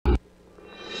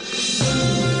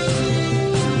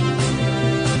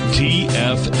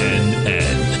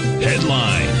TFNN.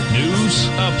 Headline News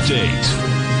Update.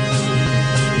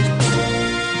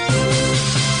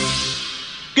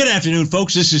 Good afternoon,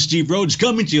 folks. This is Steve Rhodes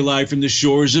coming to you live from the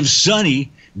shores of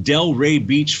sunny Delray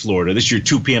Beach, Florida. This is your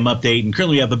 2 p.m. update, and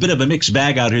currently we have a bit of a mixed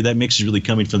bag out here. That mix is really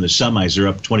coming from the semis. They're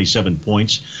up 27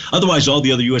 points. Otherwise, all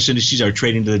the other U.S. indices are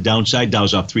trading to the downside.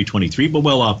 Dow's off 323, but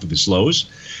well off of its lows.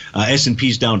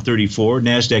 S&P's down 34.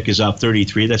 NASDAQ is up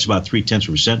 33. That's about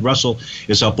 0.3%. Russell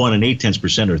is up 1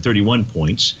 0.8% or 31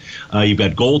 points. You've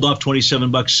got gold off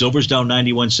 $27. Silver's down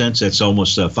 91 cents. That's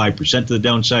almost 5% to the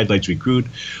downside. Light sweet crude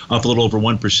off a little over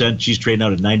 1%. She's trading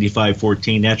out at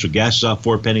 95.14. Natural gas is off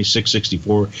 4 pennies.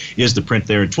 6.64 is the print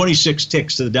there. And 26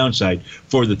 ticks to the downside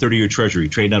for the 30-year Treasury,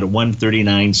 trading out at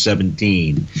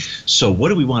 139.17. So what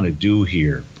do we want to do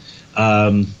here?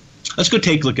 Let's go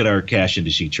take a look at our cash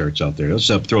indice charts out there.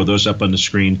 Let's throw those up on the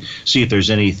screen, see if there's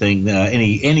anything,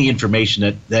 any information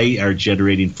that they are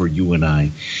generating for you and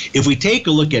I. If we take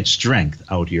a look at strength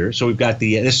out here, so we've got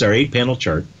this is our 8-panel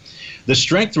chart. The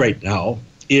strength right now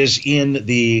is in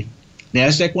the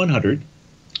NASDAQ 100.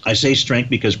 I say strength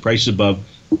because price above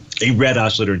a red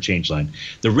oscillator and change line.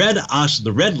 The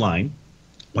red line,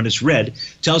 when it's red,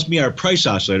 tells me our price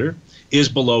oscillator is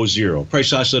below zero.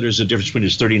 Price oscillator is the difference between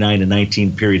its 39 and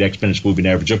 19 period exponential moving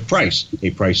average of price, a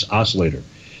price oscillator.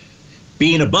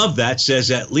 Being above that says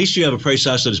at least you have a price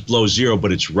oscillator that's below zero,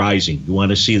 but it's rising. You want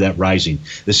to see that rising.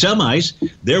 The semis,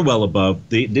 they're well above.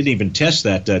 They didn't even test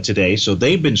that today, so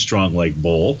they've been strong like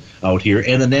bull out here.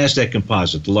 And the NASDAQ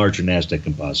composite, the larger NASDAQ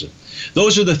composite.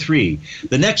 Those are the three.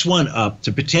 The next one up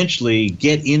to potentially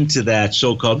get into that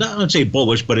so-called, not let's say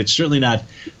bullish, but it's certainly not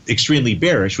extremely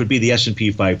bearish, would be the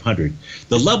S&P 500.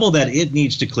 The level that it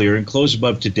needs to clear and close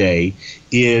above today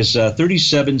is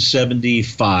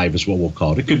 37.75 is what we'll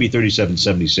call it. It could be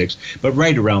 37.76, but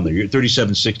right around there. You're at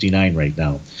 37.69 right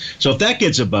now. So if that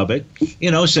gets above it,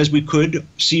 it says we could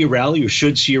see a rally or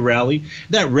should see a rally.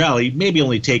 That rally maybe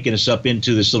only taking us up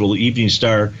into this little evening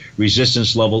star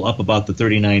resistance level up about the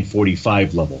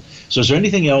 39.45 level. So is there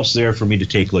anything else there for me to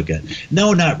take a look at?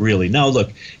 No, not really. Now,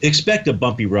 look, expect a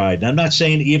bumpy ride. And I'm not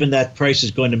saying even that price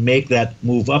is going to make that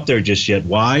move up there just yet.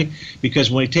 Why?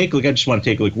 Because when we take a look, I just want to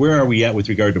take a look, where are we at with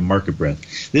regard to market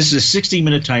breadth? This is a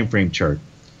 60-minute time frame chart.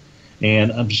 And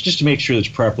I'm just to make sure it's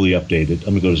properly updated,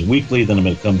 I'm going to go to weekly, then I'm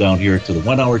going to come down here to the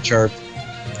 1-hour chart.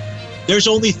 There's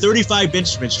only 35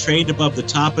 instruments trading above the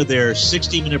top of their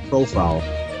 60-minute profile,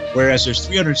 whereas there's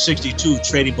 362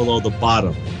 trading below the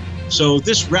bottom. So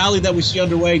this rally that we see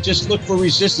underway, just look for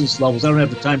resistance levels. I don't have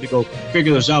the time to go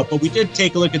figure those out, but we did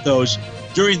take a look at those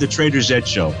during the Trader's Edge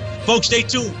show. Folks, stay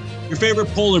tuned. Your favorite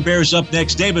polar bear is up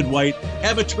next, David White.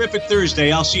 Have a terrific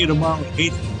Thursday. I'll see you tomorrow at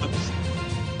 8 o'clock.